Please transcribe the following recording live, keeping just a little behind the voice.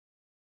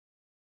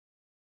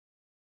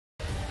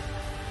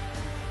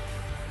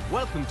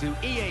Welcome to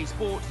EA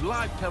Sports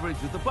live coverage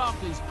of the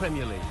Barclays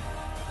Premier League.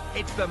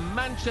 It's the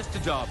Manchester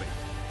Derby.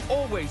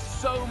 Always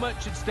so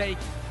much at stake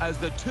as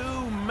the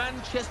two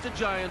Manchester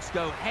Giants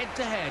go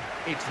head-to-head.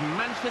 It's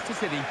Manchester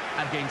City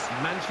against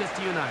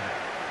Manchester United.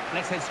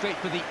 Let's head straight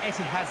for the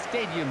Etihad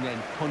Stadium then.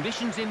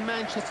 Conditions in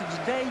Manchester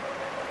today,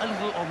 a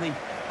little on the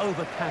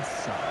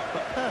overcast side,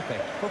 but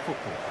perfect for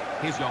football.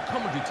 Here's your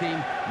commentary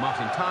team,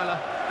 Martin Tyler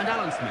and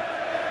Alan Smith.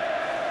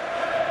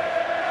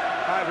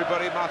 Hi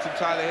everybody, Martin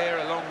Tyler here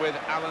along with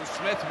Alan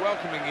Smith,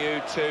 welcoming you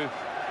to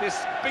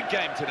this big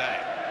game today.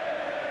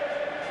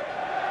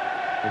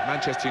 With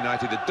Manchester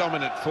United the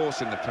dominant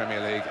force in the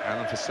Premier League,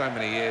 Alan, for so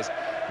many years.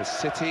 The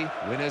City,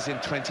 winners in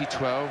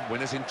 2012,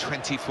 winners in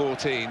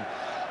 2014.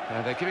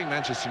 They're giving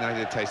Manchester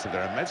United a taste of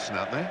their own medicine,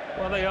 aren't they?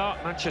 Well, they are.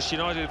 Manchester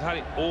United have had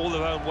it all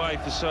their own way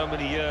for so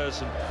many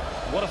years, and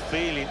what a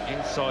feeling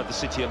inside the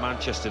city of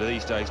Manchester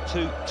these days.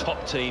 Two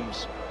top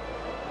teams.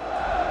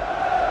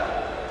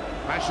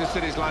 Manchester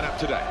City's lineup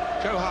today.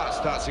 Joe Hart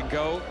starts in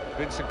goal.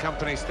 Vincent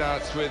Kompany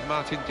starts with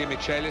Martin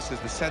Demichelis as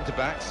the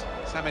centre-backs.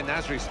 Samir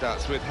Nasri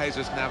starts with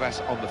Jesus Navas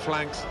on the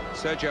flanks.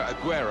 Sergio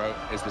Aguero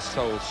is the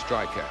sole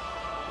striker.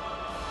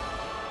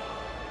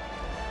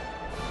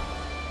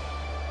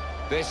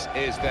 This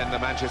is then the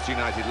Manchester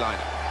United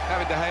lineup.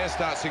 David De Gea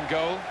starts in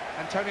goal.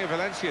 Antonio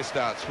Valencia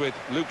starts with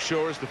Luke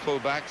Shaw as the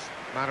full-backs.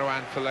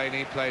 Marouane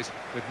Fellaini plays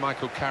with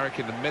Michael Carrick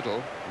in the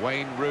middle.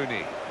 Wayne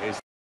Rooney is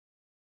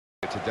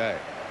today.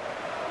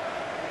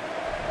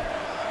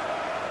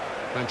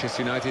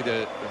 Manchester United,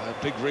 a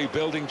big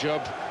rebuilding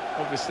job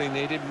obviously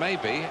needed,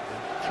 maybe,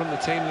 from the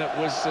team that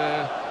was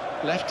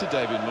left to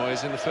David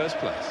Moyes in the first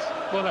place.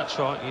 Well, that's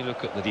right. You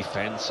look at the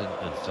defence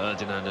and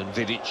Ferdinand and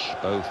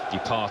Vidic both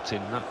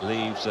departing. That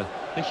leaves a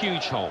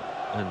huge hole.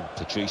 And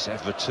Patrice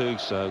Evra too.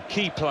 So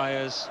key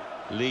players,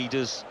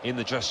 leaders in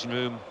the dressing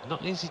room,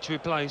 not easy to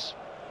replace.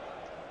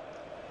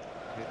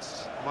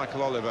 It's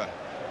Michael Oliver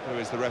who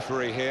is the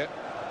referee here.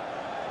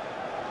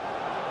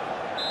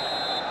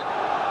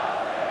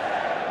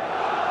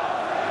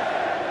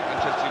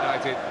 Manchester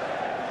United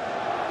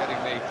getting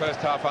the first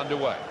half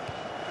underway.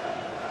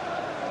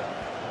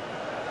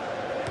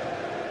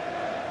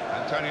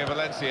 Antonio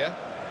Valencia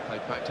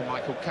played back to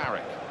Michael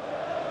Carrick.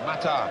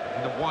 Mata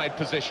in the wide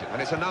position,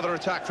 and it's another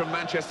attack from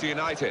Manchester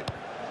United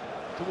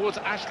towards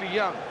Ashley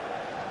Young.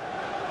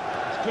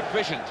 It's good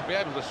vision to be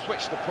able to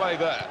switch the play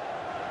there.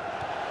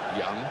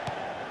 Young.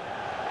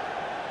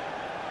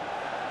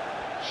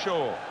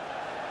 Shaw.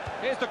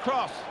 Here's the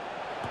cross.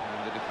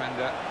 And the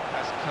defender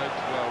has coped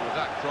well with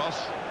that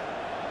cross.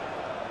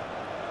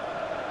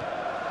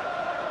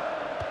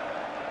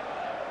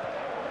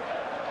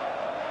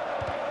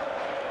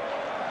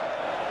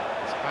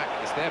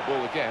 It's their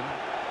ball again,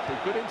 for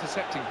good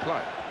intercepting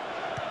play.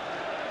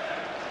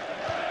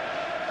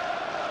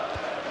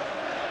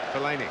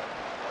 Fellaini.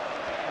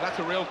 That's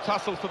a real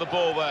tussle for the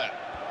ball there.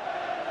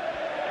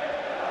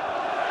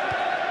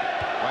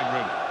 Wayne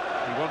Rooney.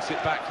 He wants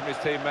it back from his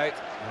teammate,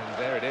 and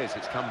there it is,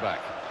 it's come back.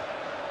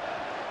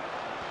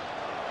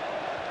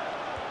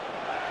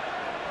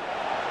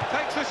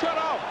 Takes the shot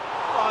off.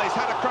 Oh, he's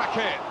had a crack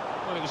here.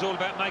 Well, it was all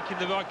about making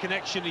the right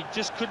connection. He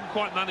just couldn't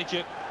quite manage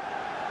it.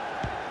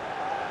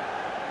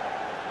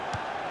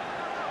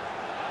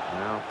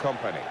 Now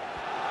Kompany.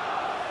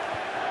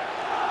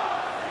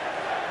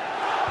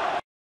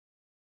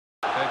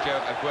 Sergio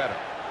Aguero.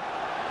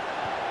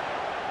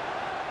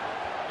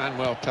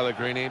 Manuel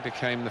Pellegrini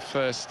became the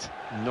first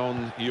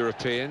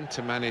non-European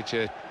to manage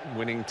a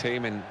winning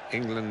team in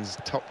England's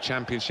top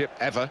championship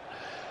ever.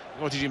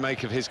 What did you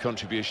make of his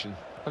contribution?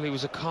 Well, he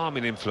was a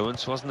calming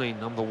influence, wasn't he?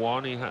 Number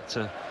one, he had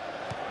to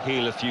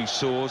heal a few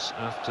sores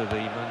after the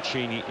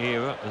Mancini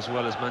era, as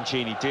well as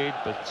Mancini did,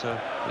 but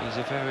he's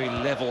a very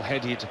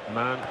level-headed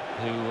man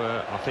who,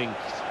 I think,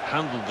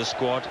 handled the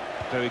squad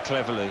very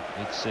cleverly.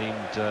 It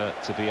seemed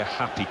to be a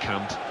happy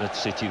camp at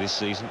City this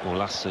season, or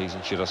last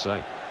season, should I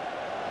say.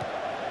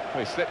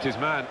 Well, he slipped his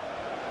man.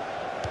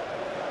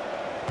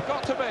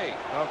 Got to be.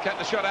 Oh, kept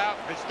the shot out.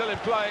 It's still in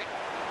play.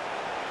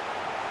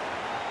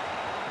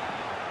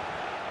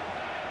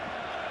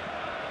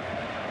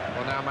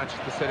 Well, now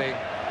Manchester City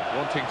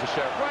wanting to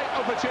show great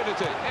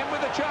opportunity, in with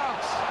a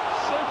chance,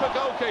 super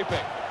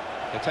goalkeeping.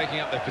 They're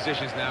taking up their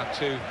positions now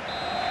to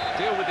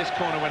deal with this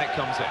corner when it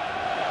comes in.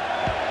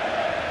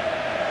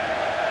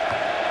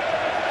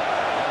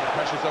 And the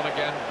pressure's on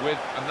again with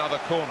another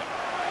corner.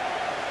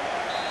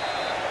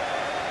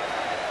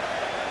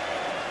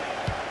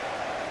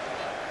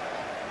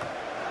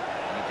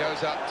 And he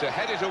goes up to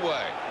head it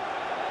away.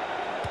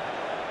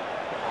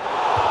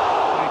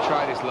 He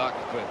tried his luck,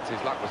 but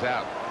his luck was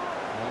out.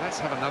 Well, let's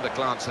have another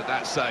glance at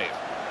that save.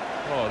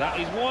 Oh, that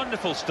is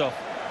wonderful stuff.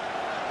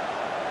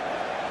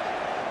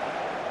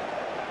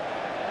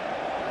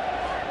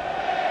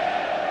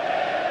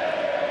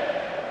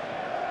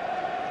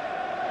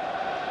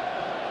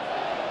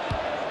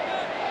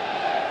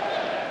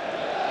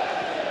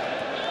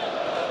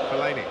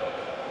 Fellaini.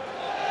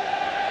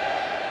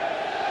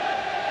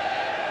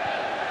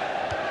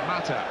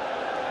 Mata.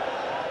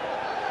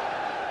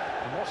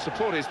 And what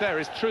support is there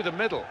is through the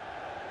middle.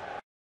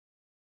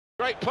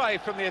 Great play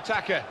from the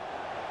attacker.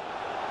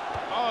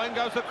 Oh, in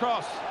goes the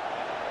cross.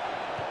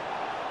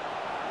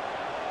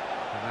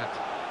 And that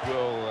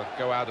will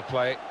go out of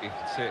play. You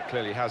can see it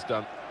clearly has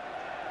done.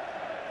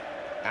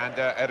 And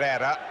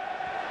Herrera.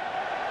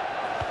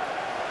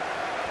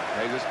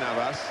 Jesus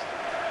Navas.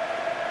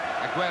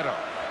 Aguero.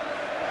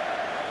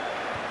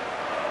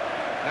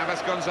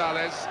 Navas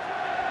Gonzalez.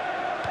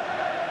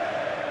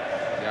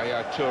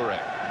 Yaya Toure.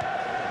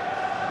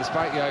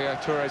 Despite Yaya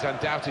Toure's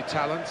undoubted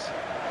talents,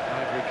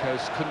 Ivory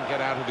Coast couldn't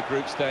get out of the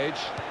group stage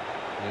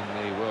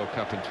in the World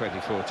Cup in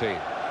 2014.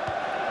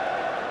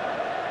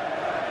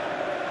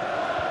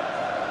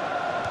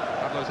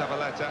 Pablo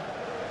Zabaleta.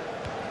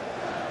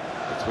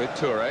 It's with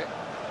Toure.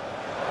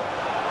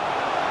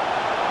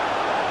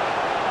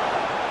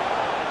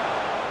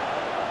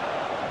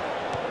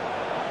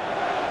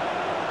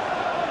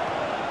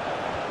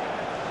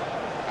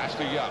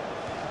 Ashley Young.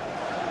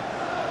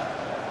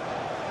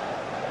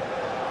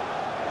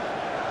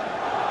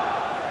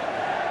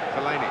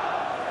 Fellaini.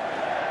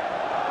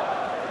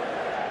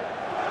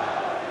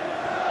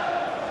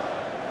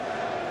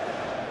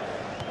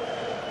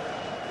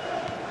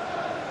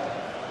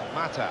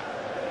 Mata.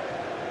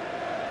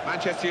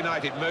 Manchester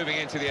United moving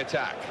into the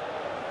attack.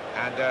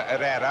 And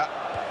Herrera.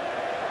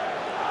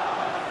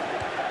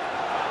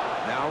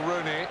 Now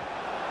Rooney.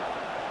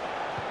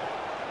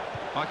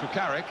 Michael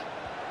Carrick.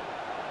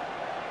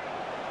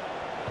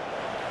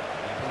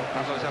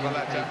 Pablo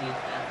Zabaleta.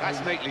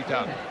 That's neatly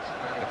done.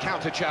 The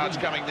counter-charge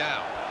coming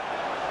now.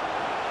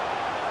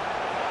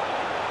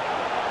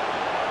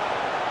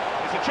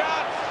 It's a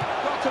chance!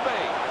 Got to be!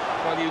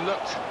 Well, you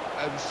looked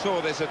and saw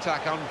this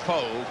attack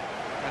unfold,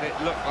 and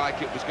it looked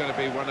like it was going to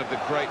be one of the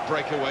great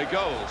breakaway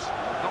goals.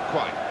 Not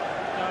quite.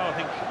 No, I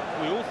think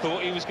we all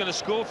thought he was going to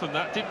score from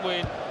that, didn't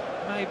we?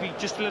 Maybe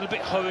just a little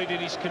bit hurried in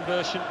his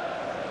conversion.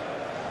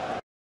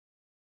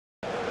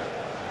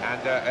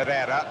 And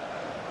Herrera.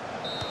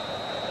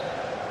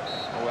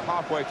 Well, we're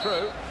halfway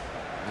through,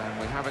 and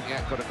we haven't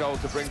yet got a goal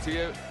to bring to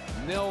you.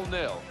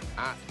 0-0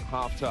 at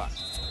half-time.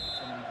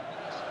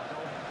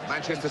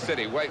 Manchester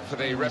City wait for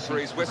the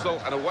referee's whistle,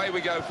 and away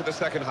we go for the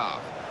second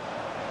half.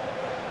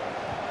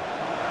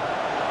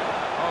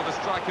 Oh, the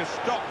strikers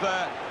stopped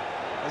there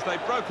as they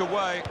broke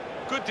away.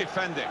 Good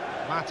defending.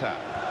 Mata.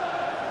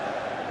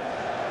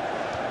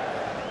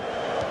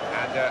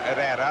 And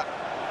Herrera.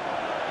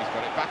 He's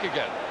got it back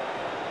again.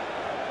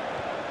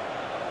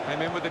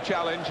 Came in with the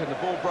challenge and the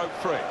ball broke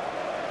free.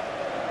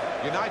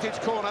 United's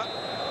corner.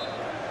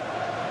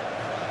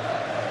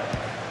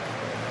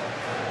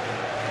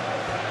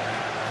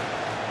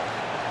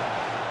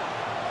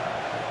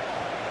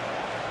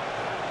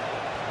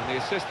 And the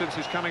assistance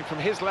is coming from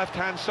his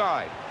left-hand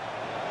side.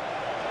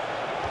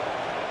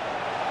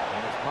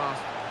 And it's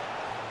passed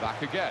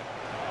back again.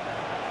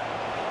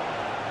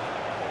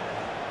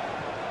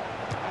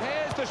 And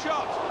here's the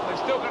shot. They've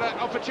still got an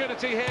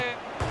opportunity here.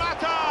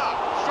 Mata!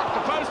 Struck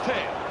the post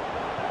here.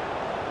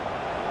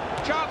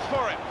 Chance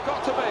for it,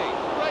 got to be.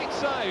 Great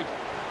save.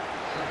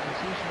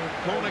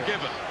 Corner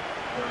given.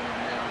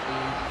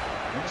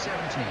 Number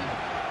 17.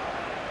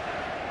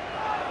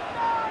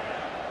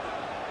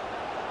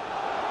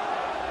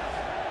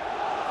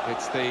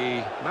 It's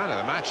the man of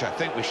the match, I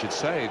think we should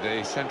say,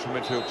 the central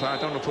midfield player. I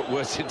don't want to put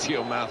words into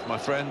your mouth, my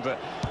friend, but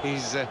he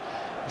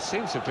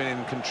seems to have been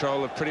in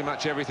control of pretty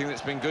much everything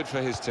that's been good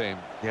for his team.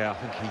 Yeah, I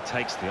think he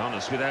takes the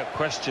honours without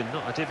question.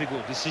 Not a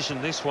difficult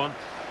decision, this one.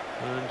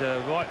 And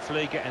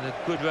rightfully getting a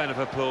good round of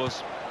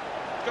applause.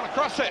 He's going to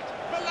cross it.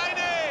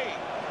 Fellaini!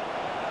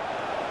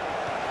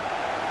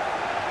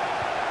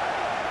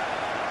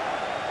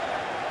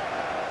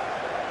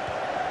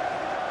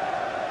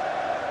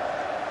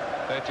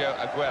 Sergio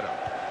Aguero.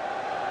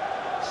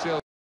 Silva.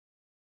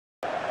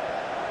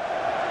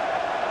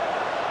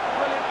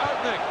 Brilliant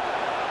opening.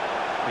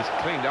 He's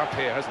cleaned up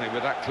here, hasn't he,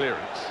 with that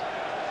clearance.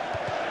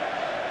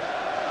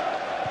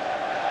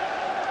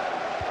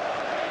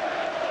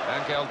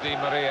 Angel Di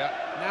Maria,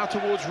 now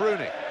towards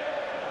Rooney.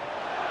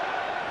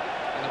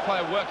 And the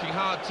player working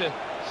hard to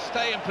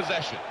stay in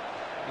possession.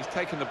 He's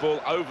taken the ball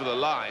over the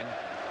line,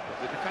 but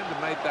the defender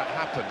made that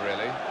happen,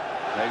 really.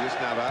 Jesus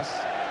Navas.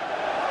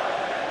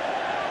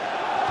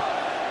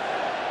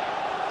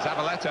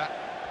 Zabaleta.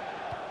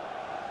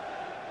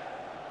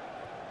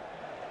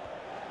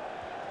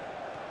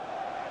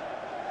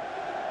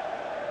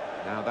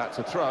 Now that's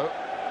a throw.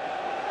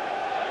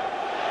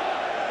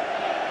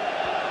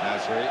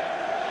 Nasri.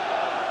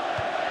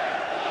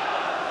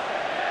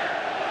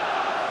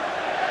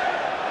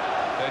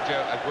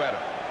 Sergio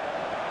Aguero.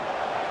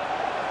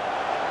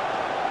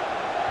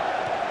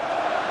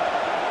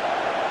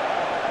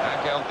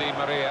 Angel Di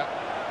Maria.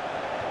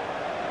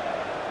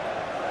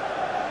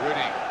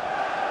 Rooney.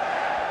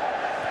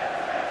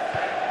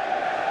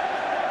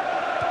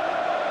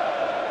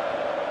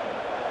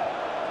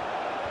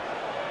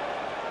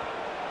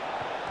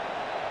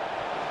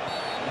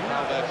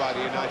 Now there by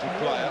the United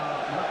player.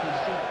 Lucky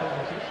seat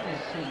competition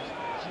is seat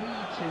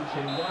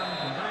 3221.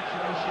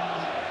 Congratulations,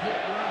 hit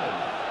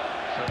row.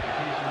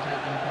 Substitution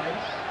taking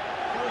place.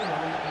 Going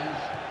on is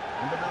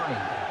number 9.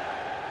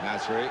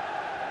 Nasri.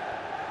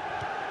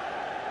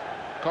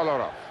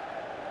 Kolarov.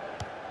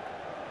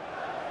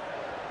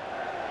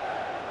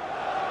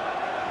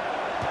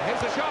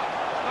 Here's a shot.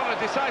 Not a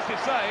decisive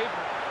save.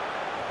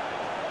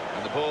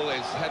 And the ball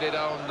is headed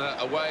on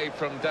away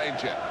from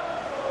danger.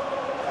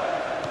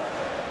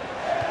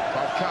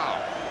 Falcao.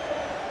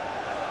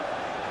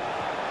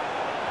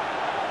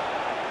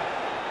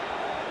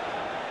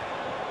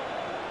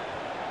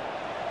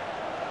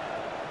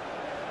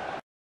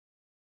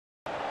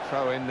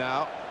 Throw in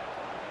now.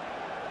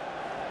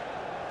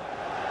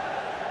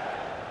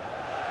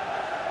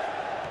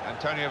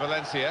 Antonio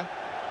Valencia.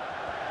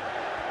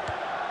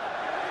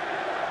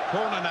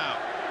 Corner now.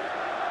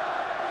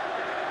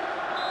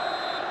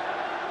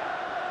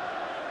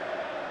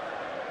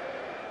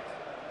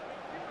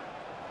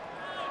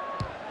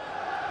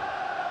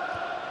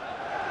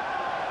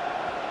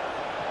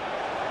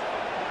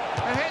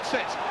 And hits it.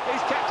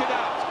 He's kept it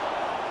out.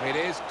 It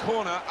is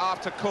corner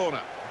after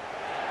corner.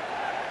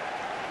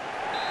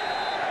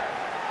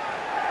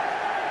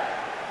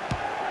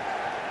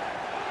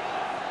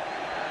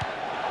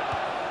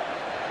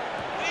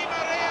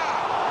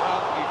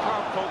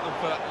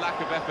 For lack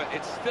of effort,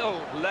 it's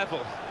still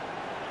level.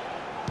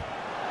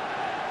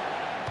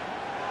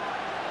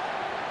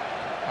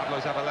 Pablo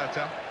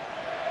Zabaleta.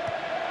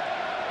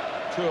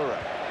 Toure.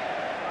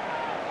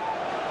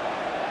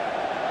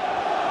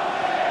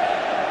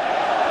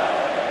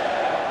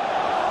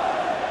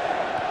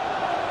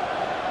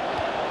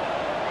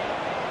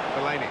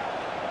 Delaney.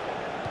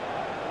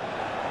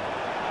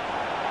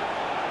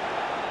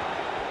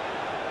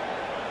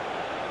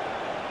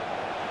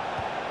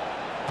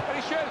 And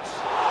he shoots.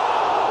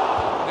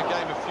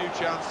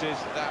 Chances,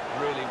 that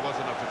really was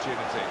an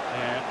opportunity.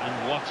 Yeah,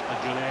 and what a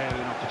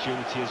glaring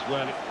opportunity as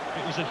well.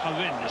 It was a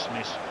horrendous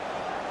miss.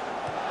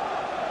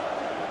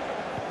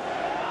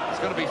 It's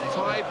going to be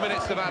 5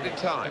 minutes of added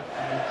time.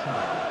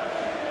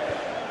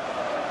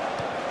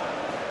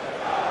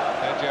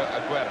 Sergio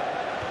Aguero.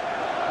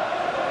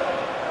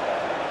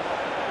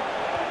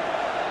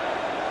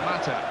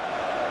 Mata.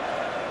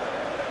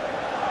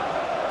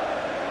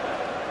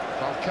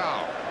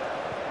 Falcao.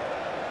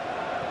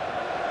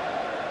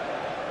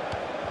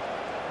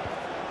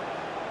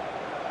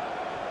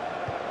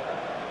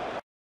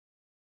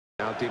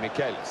 Now Di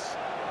Michelis.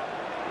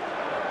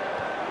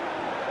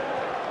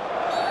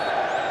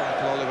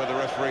 Michael Oliver, the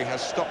referee,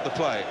 has stopped the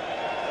play.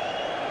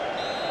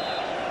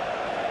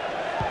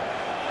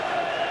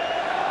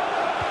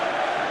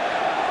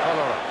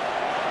 Kolarov.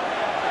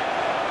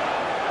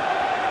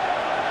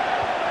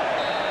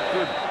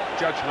 Good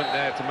judgment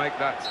there to make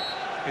that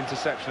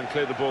interception and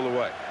clear the ball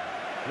away.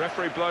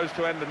 Referee blows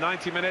to end the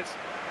 90 minutes.